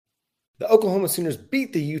The Oklahoma Sooners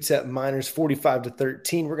beat the UTEP Miners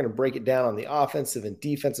 45-13. We're going to break it down on the offensive and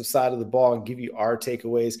defensive side of the ball and give you our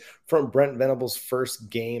takeaways from Brent Venables'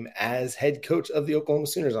 first game as head coach of the Oklahoma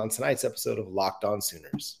Sooners on tonight's episode of Locked On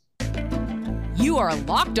Sooners. You are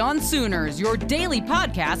Locked On Sooners, your daily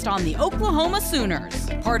podcast on the Oklahoma Sooners,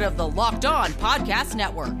 part of the Locked On Podcast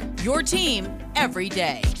Network, your team every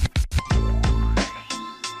day.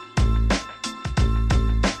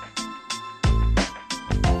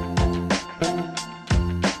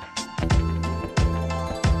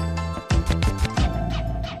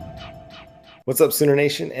 What's up, Sooner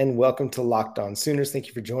Nation, and welcome to Locked On Sooners. Thank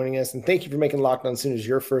you for joining us, and thank you for making Locked On Sooners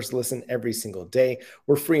your first listen every single day.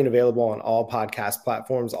 We're free and available on all podcast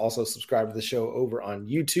platforms. Also, subscribe to the show over on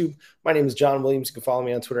YouTube. My name is John Williams. You can follow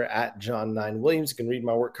me on Twitter at John9Williams. You can read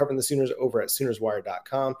my work covering the Sooners over at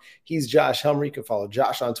SoonersWire.com. He's Josh Helmer. You can follow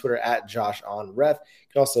Josh on Twitter at JoshOnRef.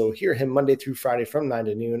 You can also hear him Monday through Friday from 9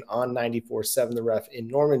 to noon on 94.7 The Ref in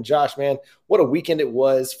Norman. Josh, man, what a weekend it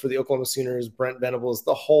was for the Oklahoma Sooners, Brent Venables,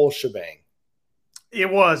 the whole shebang. It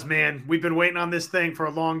was, man. We've been waiting on this thing for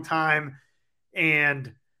a long time.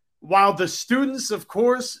 And while the students, of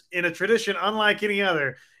course, in a tradition unlike any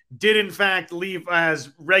other, did in fact leave as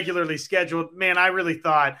regularly scheduled, man, I really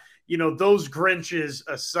thought, those Grinches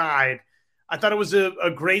aside, I thought it was a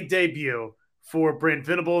great debut for Brent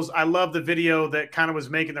Venables. I love the video that kind of was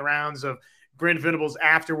making the rounds of Brent Venables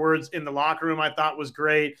afterwards in the locker room. I thought was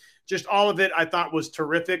great. Just all of it I thought was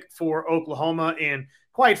terrific for Oklahoma. And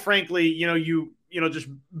quite frankly, just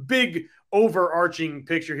big overarching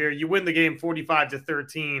picture here. You win the game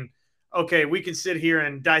 45-13. Okay, we can sit here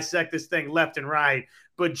and dissect this thing left and right.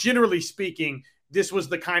 But generally speaking, this was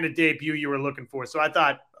the kind of debut you were looking for. So I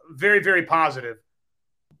thought very, very positive.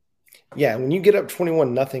 Yeah, when you get up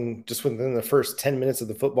 21-0 just within the first 10 minutes of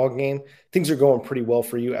the football game, things are going pretty well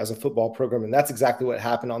for you as a football program. And that's exactly what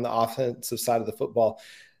happened on the offensive side of the football.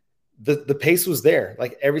 The pace was there.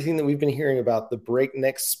 Like everything that we've been hearing about, the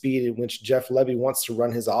breakneck speed in which Jeff Lebby wants to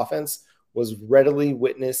run his offense was readily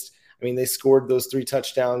witnessed. I mean, they scored those 3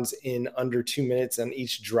 touchdowns in under 2 minutes on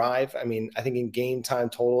each drive. I mean, I think in game time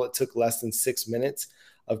total, it took less than 6 minutes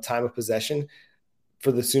of time of possession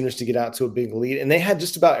for the Sooners to get out to a big lead. And they had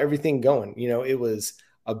just about everything going. It was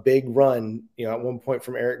a big run, at one point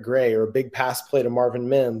from Eric Gray, or a big pass play to Marvin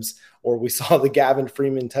Mims, or we saw the Gavin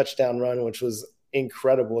Freeman touchdown run, which was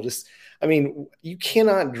incredible. You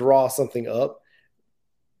cannot draw something up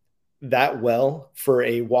that well for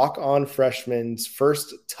a walk-on freshman's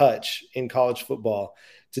first touch in college football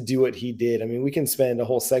to do what he did. I mean, we can spend a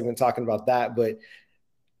whole segment talking about that, but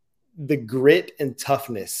the grit and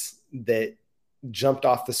toughness that jumped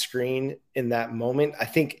off the screen in that moment, I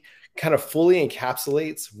think kind of fully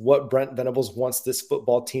encapsulates what Brent Venables wants this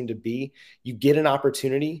football team to be. You get an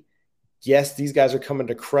opportunity. Yes, these guys are coming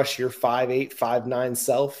to crush your 5'8", 5'9"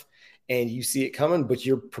 self, and you see it coming, but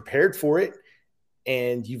you're prepared for it,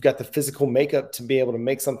 and you've got the physical makeup to be able to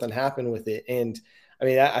make something happen with it. And, I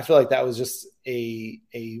mean, I feel like that was just a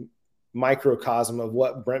microcosm of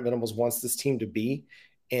what Brent Venables wants this team to be,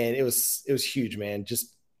 and it was huge, man.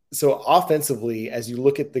 Just so offensively, as you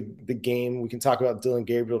look at the game, we can talk about Dillon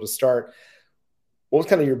Gabriel to start. What was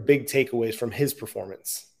kind of your big takeaways from his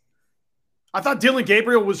performance? I thought Dillon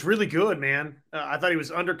Gabriel was really good, man. I thought he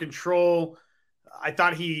was under control. I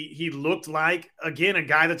thought he looked like, again, a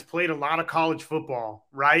guy that's played a lot of college football,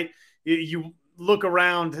 right? You look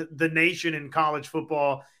around the nation in college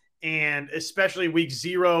football, and especially week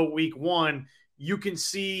 0, week 1, you can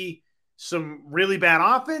see some really bad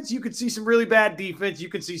offense. You could see some really bad defense. You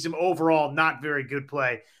could see some overall not very good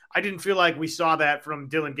play. I didn't feel like we saw that from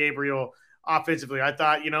Dillon Gabriel offensively. I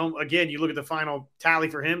thought, again, you look at the final tally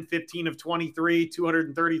for him, 15 of 23,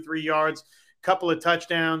 233 yards, couple of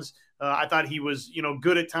touchdowns. I thought he was,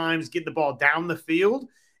 good at times, getting the ball down the field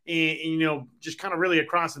and just kind of really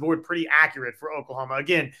across the board, pretty accurate for Oklahoma.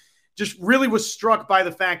 Again, just really was struck by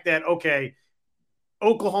the fact that, okay,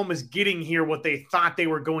 Oklahoma's getting here what they thought they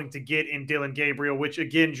were going to get in Dillon Gabriel, which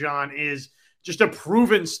again, John, is just a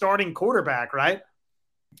proven starting quarterback, right?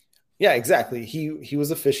 Yeah, exactly. He was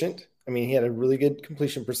efficient. I mean, he had a really good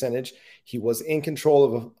completion percentage. He was in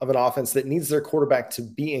control of an offense that needs their quarterback to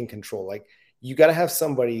be in control. Like, you got to have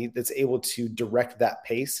somebody that's able to direct that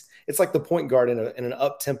pace. It's like the point guard in an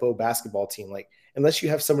up-tempo basketball team. Like, unless you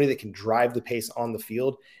have somebody that can drive the pace on the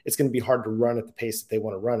field, it's going to be hard to run at the pace that they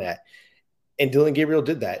want to run at. And Dillon Gabriel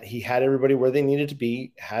did that. He had everybody where they needed to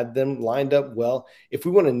be, had them lined up well. If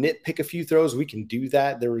we want to nitpick a few throws, we can do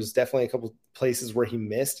that. There was definitely a couple places where he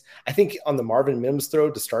missed. I think on the Marvin Mims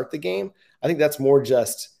throw to start the game, I think that's more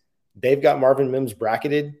just they've got Marvin Mims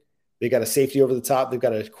bracketed. They got a safety over the top. They've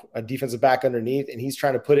got a defensive back underneath, and he's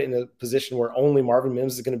trying to put it in a position where only Marvin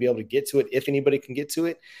Mims is going to be able to get to it, if anybody can get to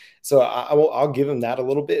it. So I'll give him that a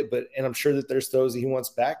little bit, and I'm sure that there's throws that he wants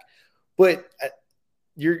back. But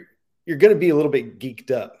you're going to be a little bit geeked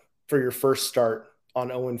up for your first start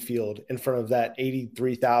on Owen Field in front of that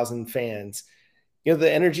 83,000 fans.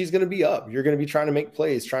 The energy is going to be up. You're going to be trying to make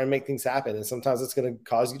plays, trying to make things happen. And sometimes it's going to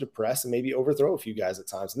cause you to press and maybe overthrow a few guys at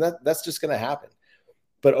times. And that's just going to happen.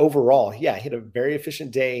 But overall, he had a very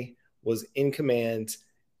efficient day, was in command.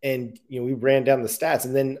 And, we ran down the stats.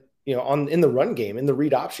 And then, in the run game, in the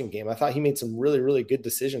read option game, I thought he made some really, really good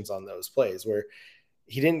decisions on those plays where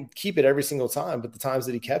he didn't keep it every single time, but the times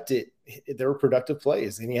that he kept it, there were productive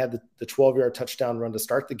plays. And he had the 12-yard touchdown run to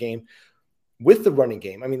start the game with the running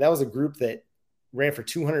game. I mean, that was a group that ran for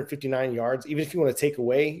 259 yards. Even if you want to take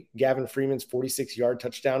away Gavin Freeman's 46-yard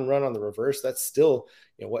touchdown run on the reverse, that's still,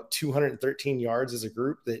 213 yards as a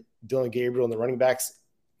group that Dillon Gabriel and the running backs,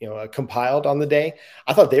 compiled on the day.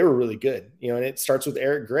 I thought they were really good, and it starts with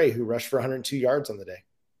Eric Gray, who rushed for 102 yards on the day.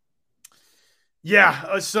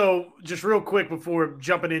 Yeah. So just real quick before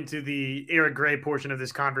jumping into the Eric Gray portion of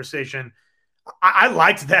this conversation, I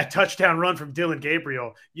liked that touchdown run from Dillon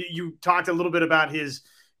Gabriel. You talked a little bit about his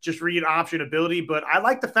just read option ability, but I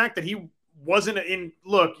like the fact that he wasn't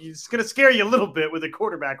look, it's going to scare you a little bit with a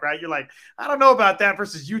quarterback, right? You're like, I don't know about that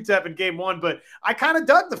versus UTEP in game one, but I kind of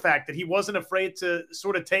dug the fact that he wasn't afraid to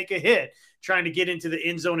sort of take a hit, trying to get into the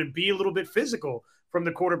end zone and be a little bit physical from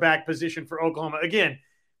the quarterback position for Oklahoma. Again,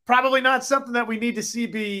 probably not something that we need to see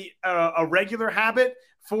be a regular habit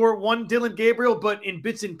for one Dillon Gabriel, but in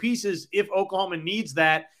bits and pieces, if Oklahoma needs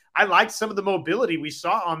that, I liked some of the mobility we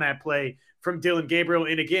saw on that play from Dillon Gabriel.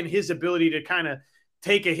 And again, his ability to kind of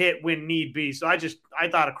take a hit when need be. So I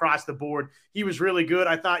thought across the board, he was really good.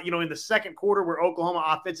 I thought, in the second quarter where Oklahoma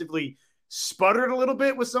offensively sputtered a little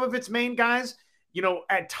bit with some of its main guys,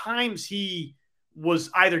 at times he was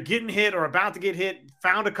either getting hit or about to get hit,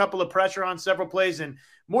 found a couple of pressure on several plays. And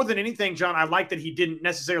more than anything, John, I like that he didn't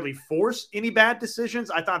necessarily force any bad decisions.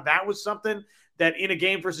 I thought that was something that in a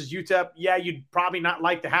game versus UTEP, you'd probably not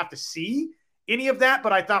like to have to see any of that.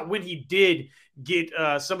 But I thought when he did get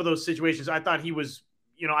some of those situations, I thought he was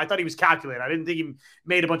calculated. I didn't think he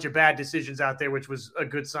made a bunch of bad decisions out there, which was a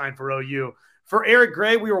good sign for OU. For Eric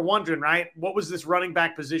Gray, we were wondering, right, what was this running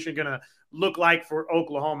back position going to look like for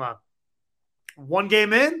Oklahoma? One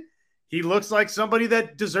game in, he looks like somebody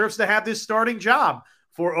that deserves to have this starting job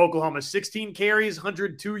for Oklahoma. 16 carries,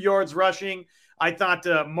 102 yards rushing. I thought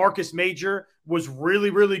Marcus Major was really,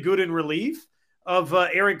 really good in relief of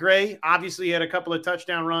Eric Gray. Obviously, he had a couple of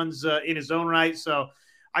touchdown runs in his own right. So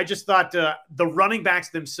I just thought the running backs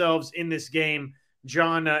themselves in this game,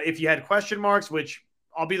 John, if you had question marks, which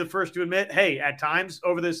I'll be the first to admit, hey, at times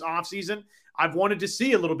over this offseason, I've wanted to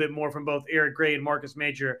see a little bit more from both Eric Gray and Marcus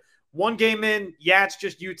Major. One game in, it's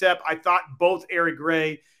just UTEP. I thought both Eric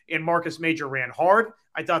Gray and Marcus Major ran hard.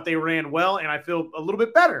 I thought they ran well, and I feel a little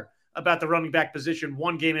bit better about the running back position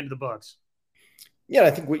one game into the books. Yeah,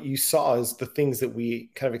 I think what you saw is the things that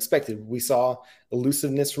we kind of expected. We saw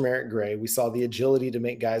elusiveness from Eric Gray. We saw the agility to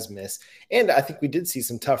make guys miss. And I think we did see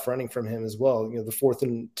some tough running from him as well. The 4th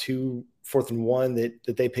and 2, 4th and 1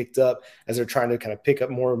 that they picked up as they're trying to kind of pick up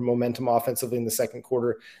more momentum offensively in the second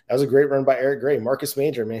quarter. That was a great run by Eric Gray. Marcus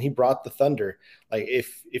Major, man, he brought the thunder. Like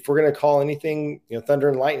if we're going to call anything, thunder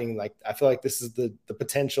and lightning, like I feel like this is the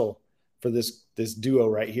potential for this duo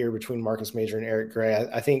right here between Marcus Major and Eric Gray.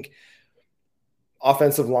 I think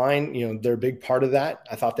offensive line, they're a big part of that.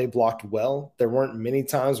 I thought they blocked well. There weren't many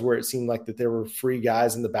times where it seemed like that there were free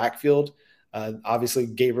guys in the backfield. Obviously,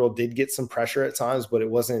 Gabriel did get some pressure at times, but it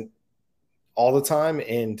wasn't all the time.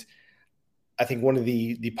 And I think one of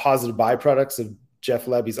the positive byproducts of Jeff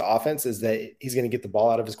Lebby's offense is that he's going to get the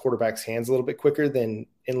ball out of his quarterback's hands a little bit quicker than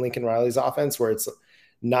in Lincoln Riley's offense, where it's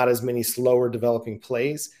not as many slower developing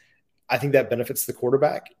plays. I think that benefits the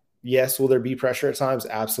quarterback. Yes, will there be pressure at times?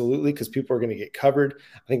 Absolutely, because people are going to get covered.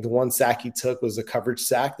 I think the one sack he took was a coverage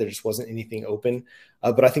sack. There just wasn't anything open.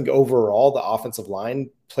 But I think overall, the offensive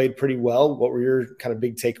line played pretty well. What were your kind of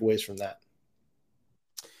big takeaways from that?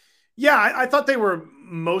 Yeah, I thought they were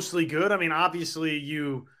mostly good. I mean, obviously,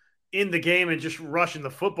 you in the game and just rushing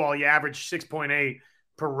the football, you average 6.8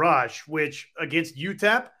 per rush, which against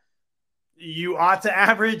UTEP, you ought to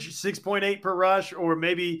average 6.8 per rush or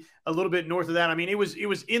maybe a little bit north of that. I mean, it was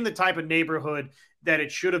in the type of neighborhood that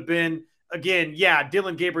it should have been. Again,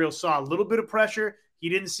 Dillon Gabriel saw a little bit of pressure. He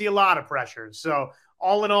didn't see a lot of pressure. So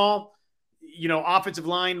all in all, offensive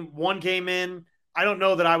line, one game in. I don't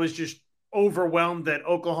know that I was just overwhelmed that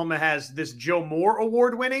Oklahoma has this Joe Moore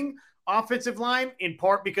award-winning offensive line, in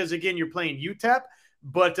part because, again, you're playing UTEP.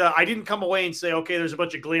 but I didn't come away and say, okay, there's a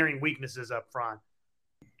bunch of glaring weaknesses up front.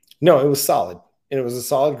 No, it was solid. And it was a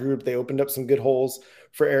solid group. They opened up some good holes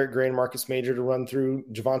for Eric Gray and Marcus Major to run through.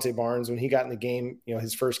 Javante Barnes, when he got in the game,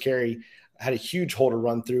 his first carry had a huge hole to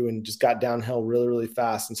run through and just got downhill really, really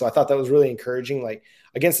fast. And so I thought that was really encouraging. Like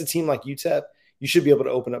against a team like UTEP, you should be able to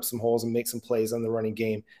open up some holes and make some plays on the running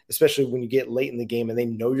game, especially when you get late in the game and they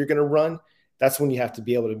know you're going to run. That's when you have to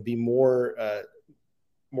be able to be more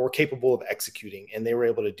capable of executing. And they were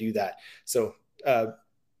able to do that. So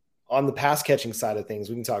on the pass catching side of things,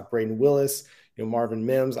 we can talk Braden Willis, Marvin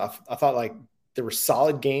Mims. I thought like there were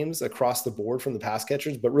solid games across the board from the pass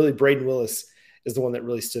catchers, but really Braden Willis is the one that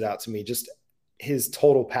really stood out to me. Just his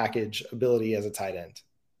total package ability as a tight end.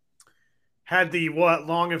 Had the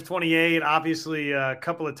long of 28, obviously a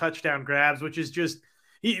couple of touchdown grabs, which is just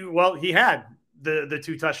he had the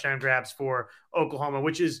 2 touchdown grabs for Oklahoma,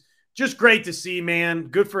 which is just great to see, man.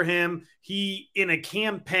 Good for him. He in a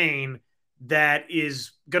campaign that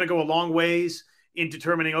is going to go a long ways in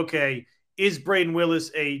determining, okay, is Braden Willis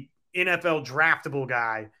a NFL draftable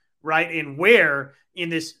guy, right? And where in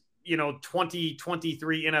this,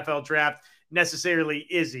 2023 NFL draft necessarily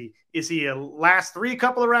is he? Is he a last 3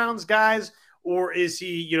 couple of rounds guys, or is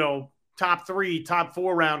he, top 3, top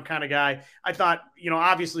 4 round kind of guy? I thought,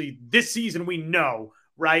 obviously this season we know,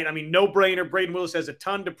 right? I mean, no brainer. Braden Willis has a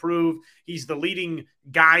ton to prove. He's the leading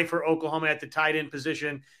guy for Oklahoma at the tight end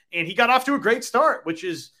position. And he got off to a great start, which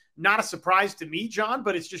is not a surprise to me, John,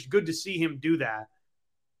 but it's just good to see him do that.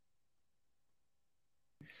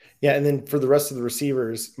 Yeah, and then for the rest of the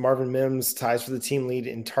receivers, Marvin Mims ties for the team lead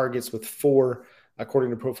in targets with 4,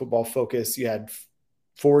 according to Pro Football Focus. You had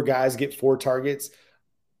 4 guys get 4 targets: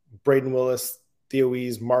 Braden Willis, Theo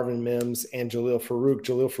Wease, Marvin Mims, and Jalil Farouk.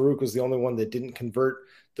 Jalil Farouk was the only one that didn't convert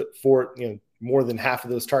more than half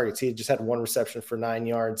of those targets. He had just had 1 reception for 9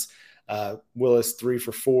 yards. Willis 3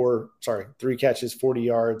 catches, 40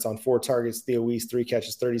 yards on 4 targets. Theo Wease 3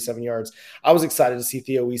 catches, 37 yards. I was excited to see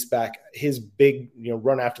Theo Wease back. His big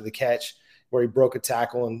run after the catch where he broke a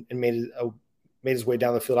tackle and made his way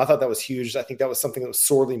down the field. I thought that was huge. I think that was something that was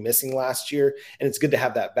sorely missing last year, and it's good to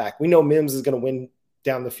have that back. We know Mims is going to win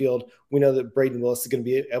down the field. We know that Braden Willis is going to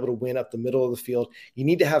be able to win up the middle of the field. You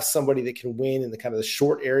need to have somebody that can win in the kind of the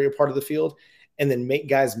short area part of the field and then make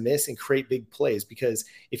guys miss and create big plays. Because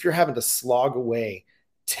if you're having to slog away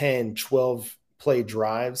 10, 12 play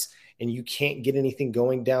drives and you can't get anything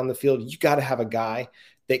going down the field, you got to have a guy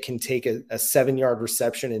that can take a 7-yard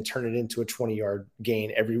reception and turn it into a 20-yard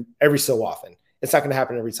gain every so often. It's not going to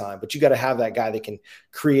happen every time, but you got to have that guy that can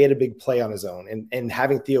create a big play on his own. And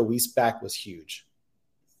having Theo Wease back was huge.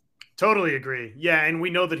 Totally agree. Yeah, and we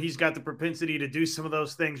know that he's got the propensity to do some of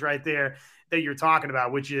those things right there that you're talking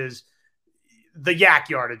about, which is the yak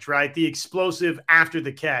yardage, right? The explosive after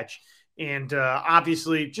the catch. And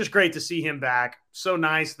obviously just great to see him back. So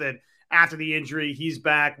nice that after the injury, he's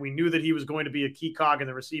back. We knew that he was going to be a key cog in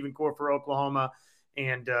the receiving corps for Oklahoma.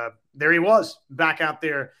 And there he was back out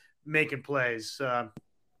there making plays. A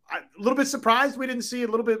little bit surprised we didn't see a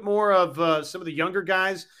little bit more of some of the younger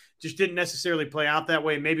guys. Just didn't necessarily play out that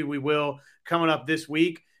way. Maybe we will coming up this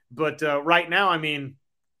week. But right now, I mean,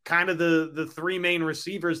 kind of the 3 main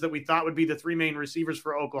receivers that we thought would be the 3 main receivers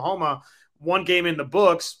for Oklahoma. 1 game in the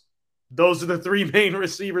books, those are the 3 main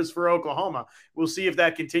receivers for Oklahoma. We'll see if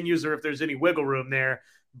that continues or if there's any wiggle room there.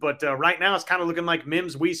 But right now it's kind of looking like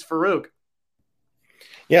Mims, Wease, Farouk.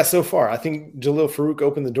 Yeah, so far. I think Jalil Farouk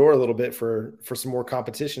opened the door a little bit for some more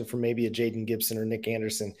competition from maybe a Jaden Gibson or Nick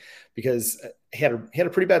Anderson, because he had a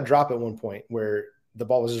pretty bad drop at one point where the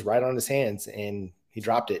ball was just right on his hands and he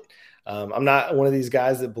dropped it. I'm not one of these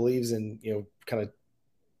guys that believes in, kind of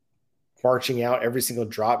marching out every single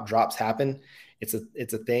drop. Drops happen. It's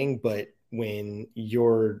a thing, but when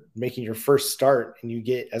you're making your first start and you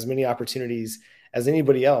get as many opportunities as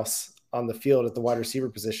anybody else on the field at the wide receiver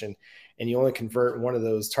position, and you only convert 1 of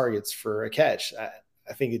those targets for a catch,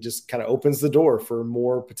 I think it just kind of opens the door for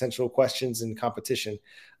more potential questions and competition.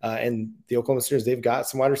 And the Oklahoma Sooners, they've got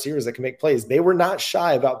some wide receivers that can make plays. They were not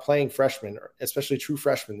shy about playing freshmen, especially true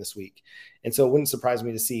freshmen this week. And so it wouldn't surprise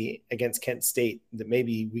me to see against Kent State that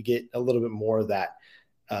maybe we get a little bit more of that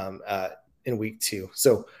in week 2.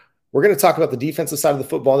 So we're going to talk about the defensive side of the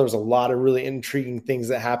football. There was a lot of really intriguing things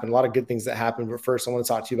that happened, a lot of good things that happened. But first, I want to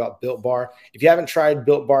talk to you about Built Bar. If you haven't tried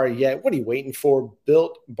Built Bar yet, what are you waiting for?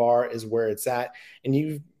 Built Bar is where it's at. And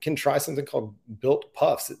you can try something called Built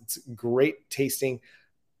Puffs. It's great tasting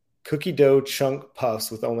cookie dough chunk puffs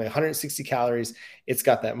with only 160 calories. It's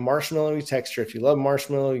got that marshmallowy texture. If you love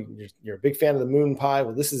marshmallow, you're a big fan of the moon pie.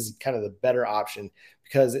 Well, this is kind of the better option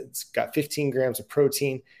because it's got 15 grams of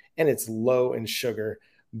protein and it's low in sugar.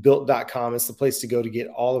 Built.com is the place to go to get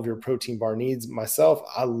all of your protein bar needs. Myself,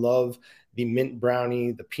 I love the mint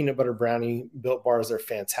brownie, the peanut butter brownie. Built bars are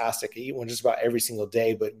fantastic. I eat one just about every single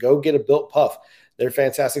day, but go get a Built Puff. They're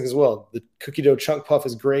fantastic as well. The cookie dough chunk puff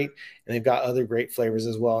is great, and they've got other great flavors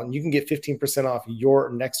as well. And you can get 15% off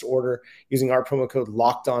your next order using our promo code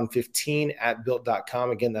LOCKEDON15 at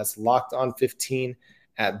Built.com. Again, that's LOCKEDON15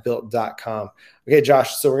 at Built.com. Okay,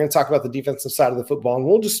 Josh, so we're going to talk about the defensive side of the football, and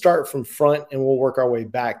we'll just start from front and we'll work our way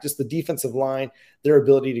back. Just the defensive line, their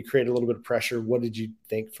ability to create a little bit of pressure. What did you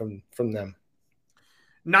think from them?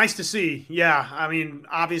 Nice to see. Yeah, I mean,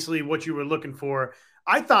 obviously what you were looking for.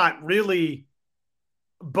 I thought really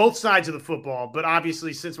both sides of the football, but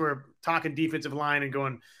obviously since we're talking defensive line and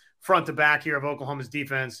going front to back here of Oklahoma's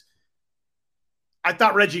defense, I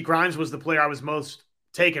thought Reggie Grimes was the player I was most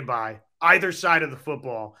taken by, either side of the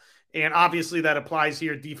football. And obviously that applies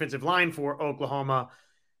here, defensive line for Oklahoma.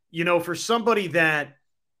 You know, for somebody that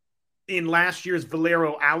in last year's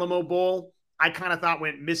Valero Alamo Bowl, I kind of thought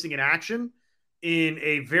went missing in action in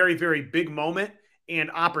a very, very big moment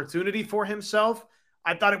and opportunity for himself,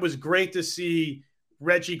 I thought it was great to see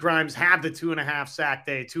Reggie Grimes have the 2.5 sack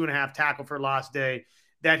day, 2.5 tackle for loss day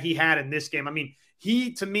that he had in this game. I mean,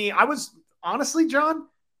 to me, I was honestly, John,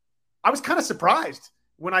 I was kind of surprised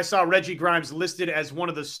when I saw Reggie Grimes listed as one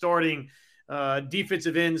of the starting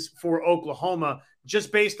defensive ends for Oklahoma,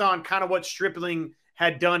 just based on kind of what Stripling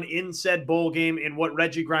had done in said bowl game and what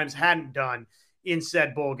Reggie Grimes hadn't done in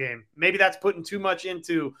said bowl game. Maybe that's putting too much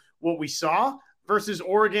into what we saw versus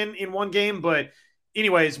Oregon in one game, but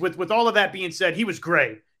anyways, with all of that being said, he was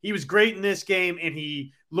great. He was great in this game, and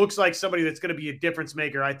he looks like somebody that's going to be a difference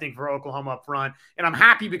maker, I think, for Oklahoma up front. And I'm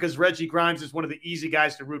happy because Reggie Grimes is one of the easy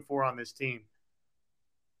guys to root for on this team.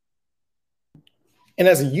 And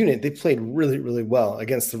as a unit, they played really, really well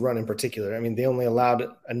against the run in particular. I mean, they only allowed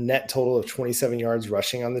a net total of 27 yards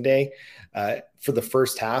rushing on the day. For the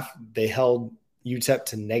first half, they held UTEP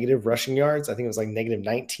to negative rushing yards. I think it was like negative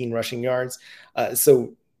 19 rushing yards.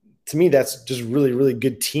 So to me, that's just really, really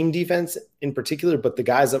good team defense in particular. But the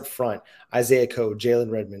guys up front, Isaiah Coe, Jalen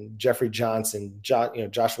Redmond, Jeffrey Johnson,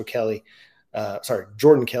 Joshua Kelly,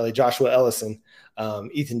 Jordan Kelly, Joshua Ellison,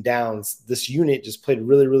 Ethan Downs, this unit just played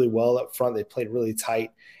really, really well up front. They played really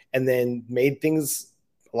tight and then made things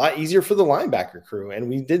a lot easier for the linebacker crew. And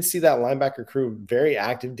we did see that linebacker crew very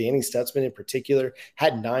active. Danny Stutzman in particular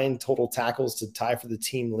had 9 total tackles to tie for the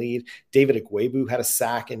team lead. David Igwebu had a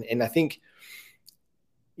sack. And I think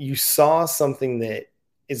you saw something that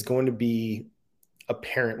is going to be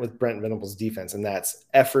apparent with Brent Venables' defense, and that's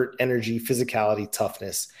effort, energy, physicality,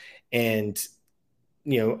 toughness, and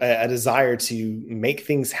a desire to make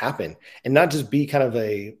things happen and not just be kind of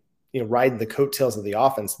riding the coattails of the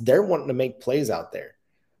offense. They're wanting to make plays out there.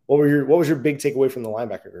 What was your big takeaway from the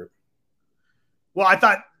linebacker group? Well, I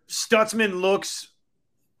thought Stutzman looks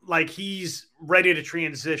like he's ready to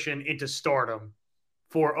transition into stardom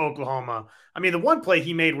for Oklahoma. I mean, the one play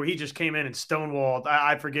he made where he just came in and stonewalled,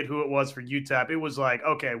 I forget who it was for UTEP. It was like,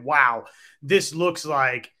 okay, wow, this looks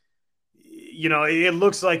like, it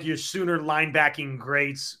looks like your Sooner linebacking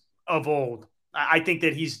greats of old. I think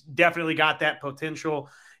that he's definitely got that potential,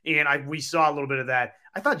 and we saw a little bit of that.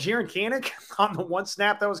 I thought Jaren Kanak on the one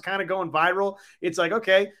snap that was kind of going viral. It's like,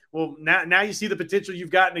 okay, well, now you see the potential you've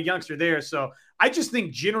got in a youngster there. So I just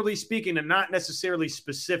think generally speaking, and not necessarily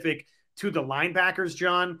specific to the linebackers,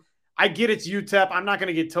 John, I get it's UTEP. I'm not going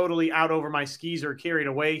to get totally out over my skis or carried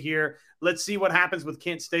away here. Let's see what happens with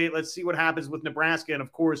Kent State. Let's see what happens with Nebraska. And,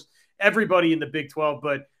 of course, everybody in the Big 12.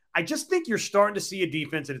 But I just think you're starting to see a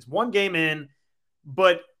defense, and it's one game in.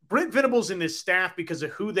 But Brent Venables and this staff, because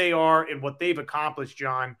of who they are and what they've accomplished,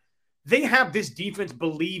 John, they have this defense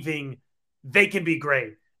believing they can be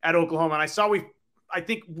great at Oklahoma. And I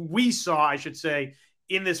think we saw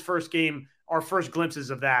in this first game, our first glimpses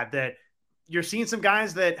of that you're seeing some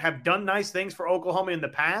guys that have done nice things for Oklahoma in the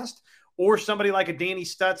past, or somebody like a Danny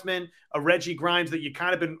Stutzman, a Reggie Grimes that you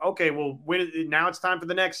kind of been, okay, well, now it's time for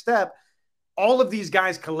the next step. All of these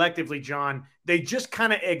guys collectively, John, they just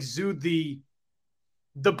kind of exude the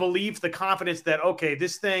belief, the confidence that, okay,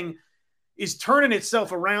 this thing is turning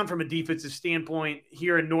itself around from a defensive standpoint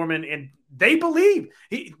here in Norman. And they believe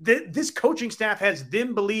this coaching staff has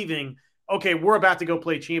them believing, okay, we're about to go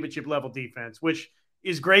play championship level defense, which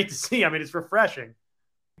is great to see. I mean, it's refreshing.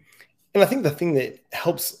 And I think the thing that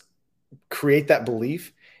helps create that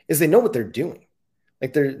belief is they know what they're doing.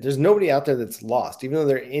 Like there's nobody out there that's lost, even though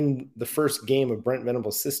they're in the first game of Brent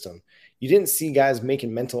Venables' system. You didn't see guys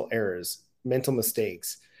making mental errors, mental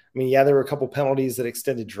mistakes. I mean, yeah, there were a couple penalties that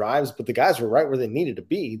extended drives, but the guys were right where they needed to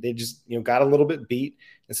be. They just, got a little bit beat.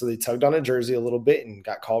 And so they tugged on a jersey a little bit and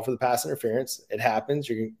got called for the pass interference. It happens.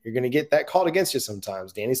 You're going to get that called against you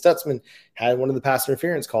sometimes. Danny Stutzman had one of the pass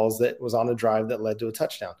interference calls that was on a drive that led to a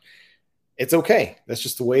touchdown. It's okay. That's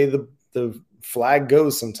just the way the flag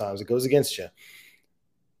goes sometimes. It goes against you.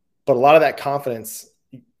 But a lot of that confidence,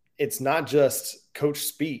 it's not just coach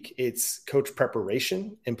speak. It's coach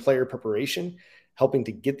preparation and player preparation, helping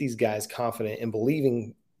to get these guys confident and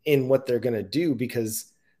believing in what they're going to do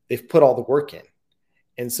because they've put all the work in.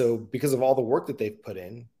 And so because of all the work that they've put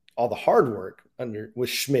in, all the hard work with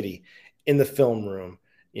Schmitty in the film room,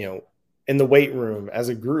 in the weight room, as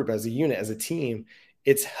a group, as a unit, as a team,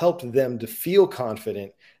 it's helped them to feel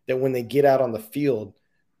confident that when they get out on the field,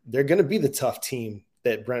 they're going to be the tough team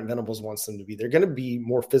that Brent Venables wants them to be. They're going to be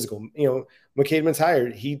more physical. McCade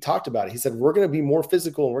Matire, he talked about it. He said, we're going to be more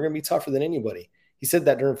physical and we're going to be tougher than anybody. He said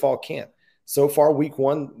that during fall camp. So far, week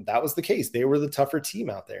 1, that was the case. They were the tougher team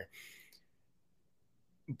out there.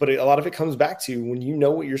 But a lot of it comes back to when you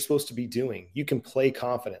know what you're supposed to be doing, you can play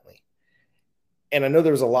confidently. And I know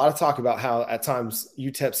there was a lot of talk about how at times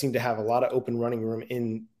UTEP seemed to have a lot of open running room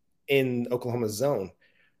in Oklahoma's zone.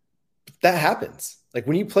 But that happens. Like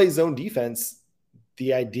when you play zone defense,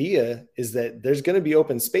 the idea is that there's going to be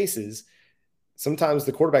open spaces. Sometimes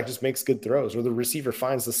the quarterback just makes good throws or the receiver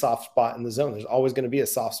finds the soft spot in the zone. There's always going to be a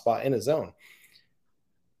soft spot in a zone.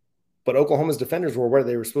 But Oklahoma's defenders were where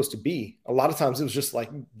they were supposed to be. A lot of times it was just like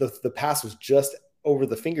the pass was just over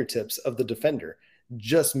the fingertips of the defender,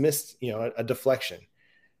 just missed, a deflection.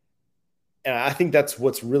 And I think that's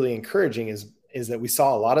what's really encouraging is that we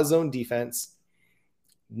saw a lot of zone defense,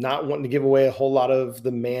 not wanting to give away a whole lot of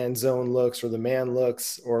the man zone looks or the man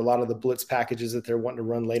looks or a lot of the blitz packages that they're wanting to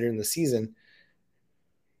run later in the season.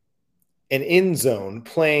 And in zone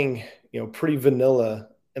playing, pretty vanilla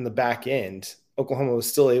in the back end, Oklahoma was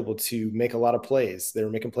still able to make a lot of plays. They were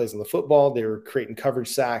making plays on the football. They were creating coverage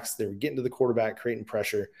sacks. They were getting to the quarterback, creating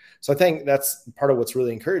pressure. So I think that's part of what's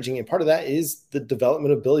really encouraging. And part of that is the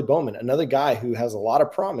development of Billy Bowman, another guy who has a lot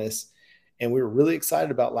of promise. And we were really excited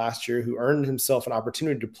about last year, who earned himself an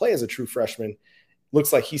opportunity to play as a true freshman.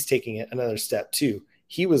 Looks like he's taking it another step too.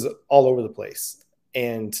 He was all over the place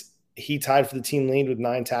and he tied for the team lead with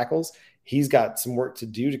 9 tackles. He's got some work to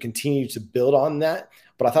do to continue to build on that.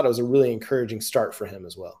 But I thought it was a really encouraging start for him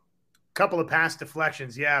as well. Couple of pass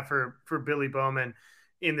deflections, for Billy Bowman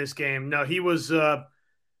in this game. No, he was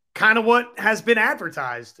kind of what has been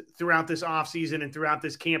advertised throughout this offseason and throughout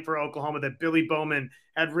this camp for Oklahoma, that Billy Bowman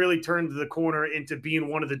had really turned the corner into being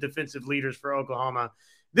one of the defensive leaders for Oklahoma.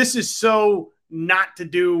 This is so not to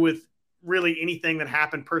do with really anything that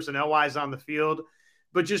happened personnel-wise on the field,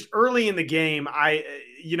 but just early in the game,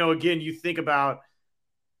 again, you think about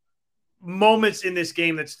moments in this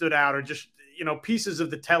game that stood out or just, pieces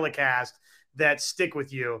of the telecast that stick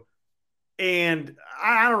with you. And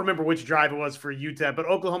I don't remember which drive it was for UTEP, but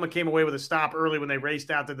Oklahoma came away with a stop early when they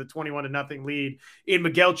raced out to the 21-0 lead. And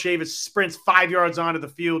Miguel Chavis sprints 5 yards onto the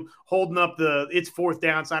field, holding up it's 4th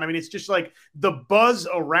down sign. I mean, it's just like the buzz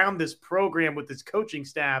around this program with this coaching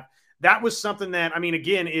staff. That was something that,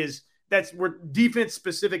 again, we're defense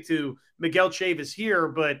specific to Miguel Chavis here,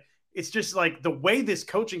 but it's just like the way this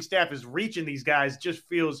coaching staff is reaching these guys just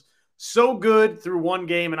feels so good through one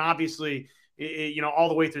game. And obviously, all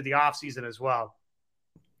the way through the offseason as well.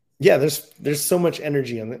 Yeah, there's so much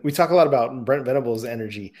energy on it. We talk a lot about Brent Venables'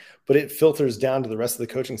 energy, but it filters down to the rest of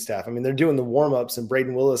the coaching staff. They're doing the warm-ups and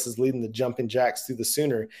Braden Willis is leading the jumping jacks through the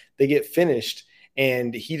Sooner. They get finished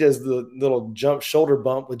and he does the little jump shoulder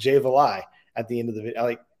bump with Jay Valai at the end of the video.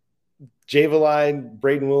 Like Jay Valai,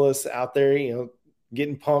 Braden Willis out there,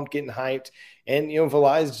 getting pumped, getting hyped. And,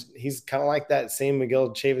 Valai's, he's kind of like that same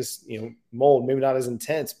Miguel Chavis, mold, maybe not as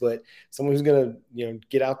intense, but someone who's going to,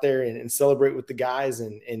 get out there and celebrate with the guys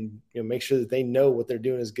and make sure that they know what they're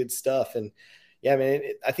doing is good stuff. And yeah, man,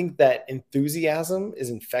 I think that enthusiasm is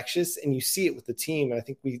infectious and you see it with the team. And I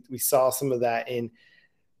think we saw some of that in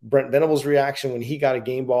Brent Venables' reaction when he got a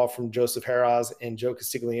game ball from Joseph Harraz and Joe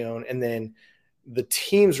Castiglione. And then the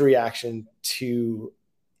team's reaction to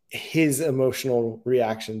his emotional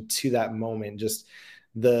reaction to that moment, just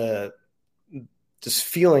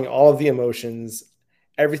feeling all of the emotions,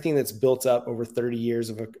 everything that's built up over 30 years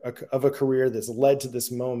of a career that's led to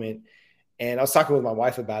this moment. And I was talking with my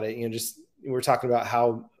wife about it, we were talking about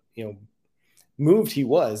how, moved he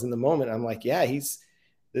was in the moment. I'm like, yeah, he's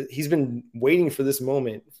been waiting for this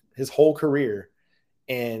moment his whole career,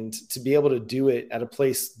 and to be able to do it at a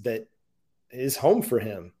place that is home for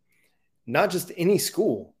him, not just any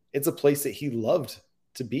school. It's a place that he loved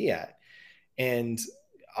to be at and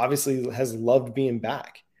obviously has loved being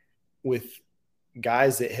back. with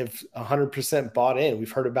guys that have 100% bought in.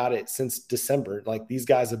 We've heard about it since December. Like, these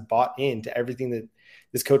guys have bought into everything that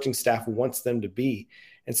this coaching staff wants them to be.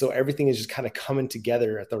 And so everything is just kind of coming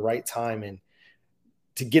together at the right time. And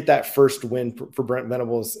to get that first win for Brent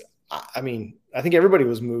Venables, I mean, I think everybody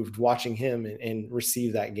was moved watching him and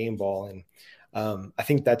receive that game ball. And I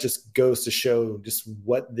think that just goes to show just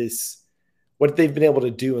what they've been able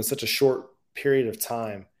to do in such a short period of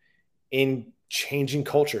time in changing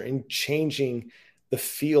culture, in changing the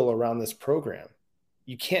feel around this program.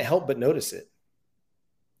 You can't help but notice it.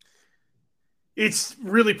 It's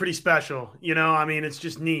really pretty special. I mean, it's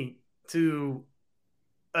just neat to,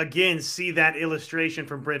 again, see that illustration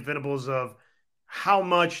from Brent Venables of how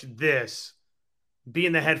much this,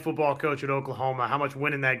 being the head football coach at Oklahoma, how much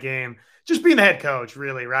winning that game, just being the head coach,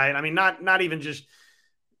 really, right? I mean, not even just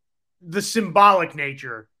the symbolic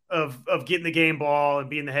nature of getting the game ball and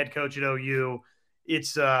being the head coach at OU.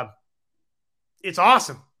 It's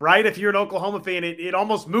awesome, right? If you're an Oklahoma fan, it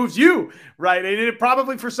almost moves you, right? And it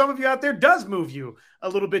probably, for some of you out there, does move you a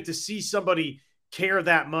little bit to see somebody care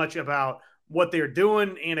that much about what they're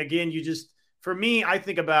doing. And again, for me, I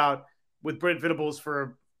think about with Brent Venables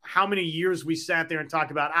for how many years we sat there and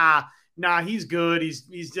talked about, he's good.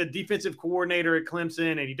 He's a defensive coordinator at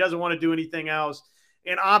Clemson and he doesn't want to do anything else.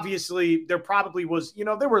 And obviously there probably was,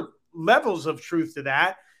 there were levels of truth to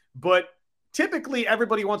that, but typically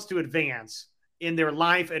everybody wants to advance in their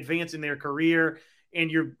life, advance in their career, and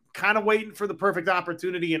you're kind of waiting for the perfect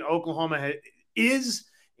opportunity, and Oklahoma is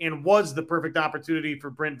and was the perfect opportunity for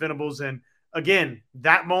Brent Venables. And again,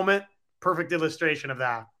 that moment, perfect illustration of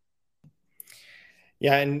that.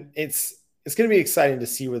 Yeah, and it's going to be exciting to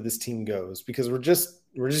see where this team goes because we're just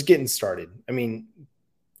getting started. I mean,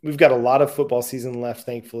 we've got a lot of football season left,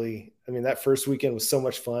 thankfully. I mean, that first weekend was so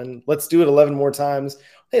much fun. Let's do it 11 more times.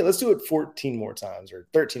 Hey, let's do it 14 more times or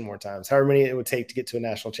 13 more times, however many it would take to get to a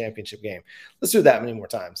national championship game. Let's do it that many more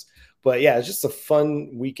times. But yeah, it's just a fun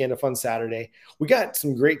weekend, a fun Saturday. We got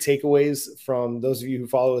some great takeaways from those of you who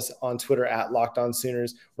follow us on Twitter at Locked On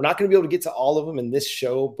Sooners. We're not going to be able to get to all of them in this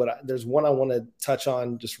show, but there's one I want to touch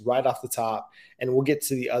on just right off the top, and we'll get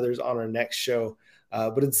to the others on our next show.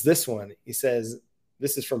 But it's this one. He says,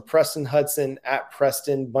 this is from Preston Hudson at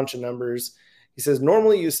Preston, bunch of numbers. He says,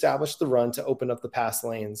 normally you establish the run to open up the pass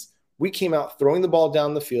lanes. We came out throwing the ball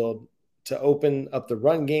down the field to open up the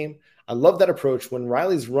run game. I love that approach. When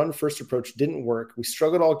Riley's run-first approach didn't work, we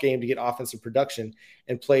struggled all game to get offensive production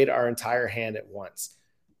and played our entire hand at once.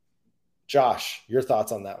 Josh, your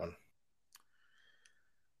thoughts on that one?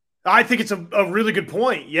 I think it's a really good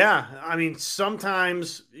point. Yeah. I mean,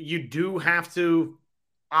 sometimes you do have to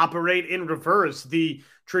operate in reverse. The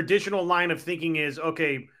traditional line of thinking is,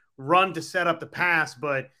 okay, run to set up the pass.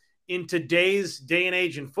 But in today's day and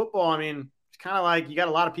age in football, I mean, it's kind of like you got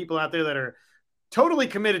a lot of people out there that are totally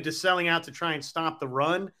committed to selling out to try and stop the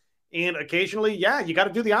run. And occasionally, you got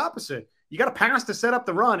to do the opposite. You got to pass to set up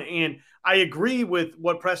the run. And I agree with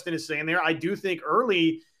what Preston is saying there. I do think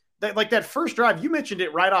early that, like that first drive, you mentioned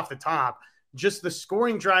it right off the top, just the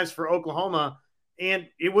scoring drives for Oklahoma. And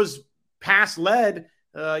it was pass led,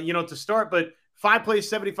 to start, but 5 plays,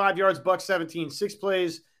 75 yards, buck 17, 6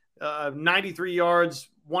 plays, 93 yards,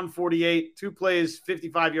 148, 2 plays,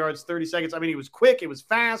 55 yards, 30 seconds. I mean, it was quick. It was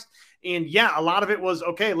fast. And a lot of it was,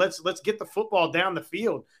 okay, let's get the football down the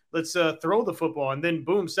field. Let's throw the football and then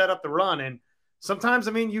boom, set up the run. And sometimes,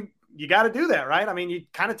 I mean, you got to do that, right? I mean, you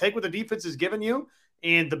kind of take what the defense is giving you,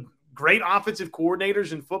 and the great offensive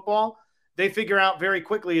coordinators in football, they figure out very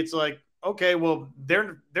quickly. It's like, okay, well,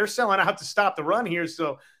 they're selling out to stop the run here.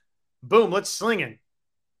 So boom, let's sling it.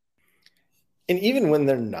 And even when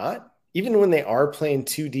they're not, even when they are playing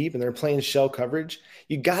too deep and they're playing shell coverage,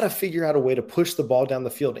 you got to figure out a way to push the ball down the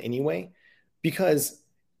field anyway, because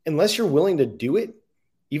unless you're willing to do it,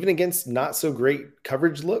 even against not so great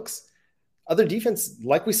coverage looks, other defense,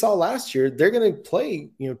 like we saw last year, they're going to play,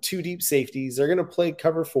 2 deep safeties. They're going to play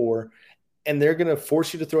cover 4, and they're going to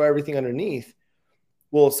force you to throw everything underneath.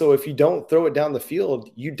 Well, so if you don't throw it down the field,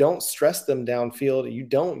 you don't stress them downfield. You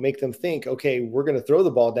don't make them think, okay, we're going to throw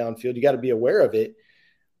the ball downfield. You got to be aware of it.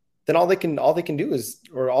 Then all they're going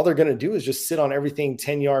to do is just sit on everything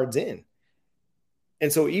 10 yards in.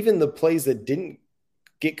 And so even the plays that didn't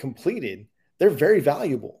get completed, they're very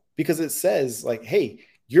valuable because it says like, hey,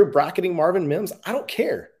 you're bracketing Marvin Mims. I don't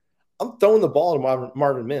care. I'm throwing the ball to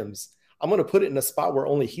Marvin Mims. I'm going to put it in a spot where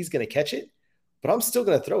only he's going to catch it, but I'm still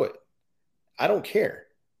going to throw it. I don't care.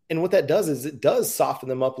 And what that does is it does soften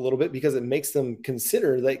them up a little bit because it makes them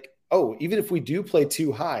consider like, oh, even if we do play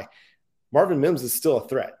too high, Marvin Mims is still a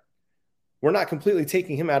threat. We're not completely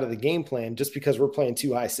taking him out of the game plan just because we're playing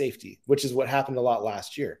too high safety, which is what happened a lot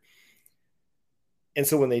last year. And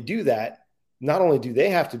so when they do that, not only do they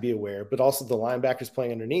have to be aware, but also the linebackers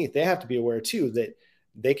playing underneath, they have to be aware too that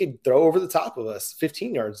they could throw over the top of us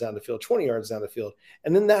 15 yards down the field, 20 yards down the field.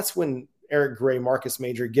 And then that's when Eric Gray, Marcus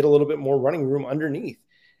Major get a little bit more running room underneath.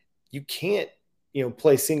 You can't,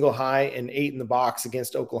 play single high and 8 in the box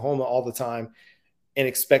against Oklahoma all the time and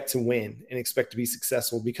expect to win and expect to be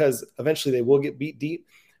successful, because eventually they will get beat deep.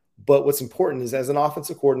 But what's important is, as an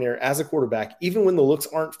offensive coordinator, as a quarterback, even when the looks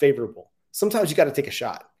aren't favorable, sometimes you got to take a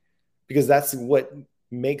shot, because that's what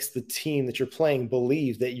makes the team that you're playing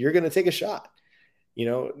believe that you're going to take a shot.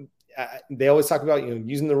 They always talk about,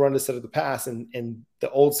 using the run to set up the pass, and the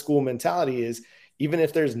old school mentality is, even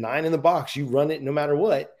if there's 9 in the box, you run it no matter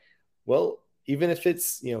what. Well, even if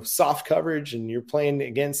it's, soft coverage and you're playing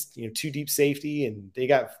against, 2 deep safety and they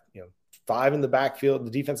got, 5 in the backfield,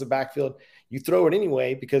 the defensive backfield, you throw it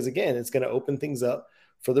anyway, because again, it's going to open things up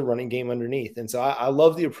for the running game underneath. And so I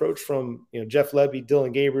love the approach from, Jeff Lebby,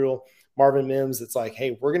 Dillon Gabriel, Marvin Mims. It's like,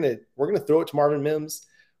 hey, we're going to throw it to Marvin Mims,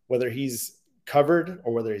 whether he's covered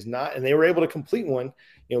or whether he's not. And they were able to complete one,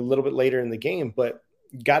 a little bit later in the game, but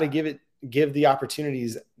got to give the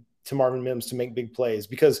opportunities to Marvin Mims to make big plays,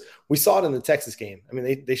 because we saw it in the Texas game. I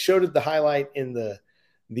mean, they showed it, the highlight in the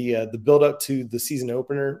build up to the season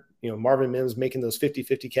opener, Marvin Mims making those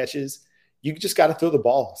 50-50 catches. You just got to throw the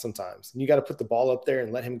ball sometimes, and you got to put the ball up there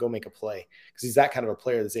and let him go make a play, because he's that kind of a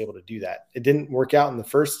player that's able to do that. It didn't work out in the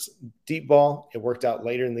first deep ball. It worked out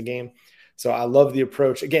later in the game. So I love the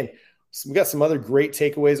approach. Again, so we got some other great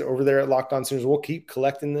takeaways over there at Locked On Sooners. We'll keep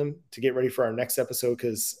collecting them to get ready for our next episode,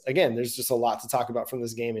 because, again, there's just a lot to talk about from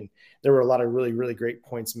this game, and there were a lot of really, really great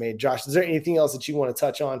points made. Josh, is there anything else that you want to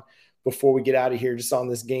touch on before we get out of here, just on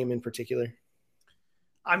this game in particular?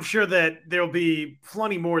 I'm sure that there'll be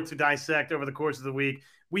plenty more to dissect over the course of the week.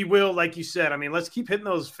 We will, like you said, let's keep hitting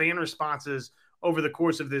those fan responses over the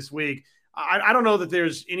course of this week. I don't know that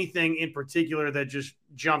there's anything in particular that just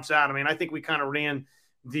jumps out. I think we kind of ran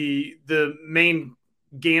the main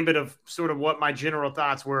gambit of sort of what my general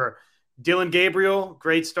thoughts were. Dillon Gabriel,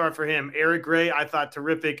 great start for him. Eric Gray, I thought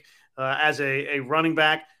terrific as a running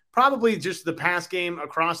back. Probably just the pass game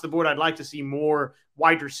across the board. I'd like to see more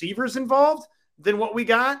wide receivers involved than what we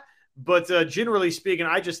got. But generally speaking,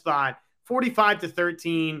 I just thought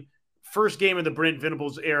 45-13, first game of the Brent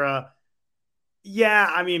Venables era.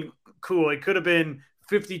 Yeah, cool. It could have been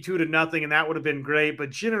 52-0, and that would have been great. But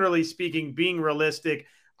generally speaking, being realistic,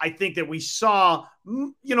 I think that we saw,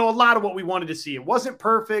 a lot of what we wanted to see. It wasn't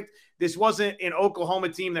perfect. This wasn't an Oklahoma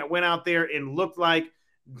team that went out there and looked like,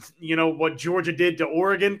 what Georgia did to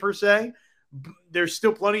Oregon per se. There's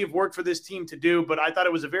still plenty of work for this team to do, but I thought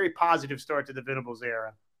it was a very positive start to the Venables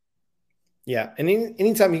era. Yeah, and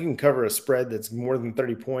anytime you can cover a spread that's more than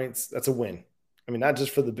 30 points, that's a win. Not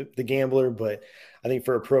just for the gambler, but I think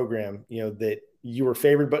for a program, that you were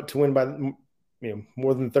favored but to win by,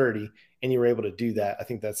 more than 30, and you were able to do that. I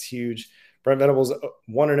think that's huge. Brent Venables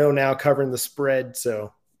 1-0 now covering the spread,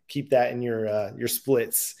 so keep that in your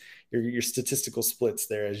splits, your statistical splits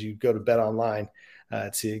there as you go to Bet Online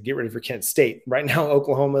to get ready for Kent State. Right now,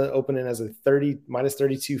 Oklahoma opening as a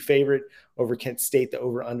 -32 favorite over Kent State. The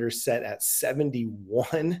over-under set at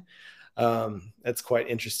 71. That's quite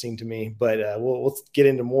interesting to me, but we'll get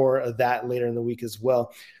into more of that later in the week as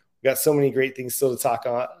well. We've got so many great things still to talk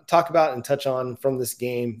about and touch on from this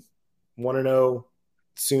game. 1-0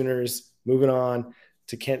 Sooners, moving on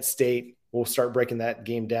to Kent State. We'll start breaking that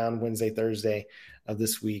game down Wednesday, Thursday of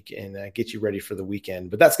this week, and get you ready for the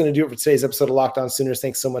weekend. But that's going to do it for today's episode of Locked On Sooners.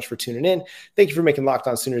 Thanks so much for tuning in. Thank you for making Locked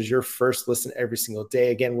On Sooners your first listen every single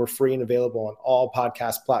day. Again, we're free and available on all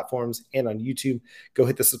podcast platforms and on YouTube. Go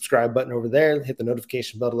hit the subscribe button over there. Hit the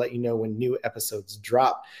notification bell to let you know when new episodes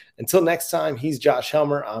drop. Until next time, he's Josh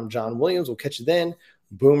Helmer. I'm John Williams. We'll catch you then.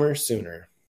 Boomer Sooner.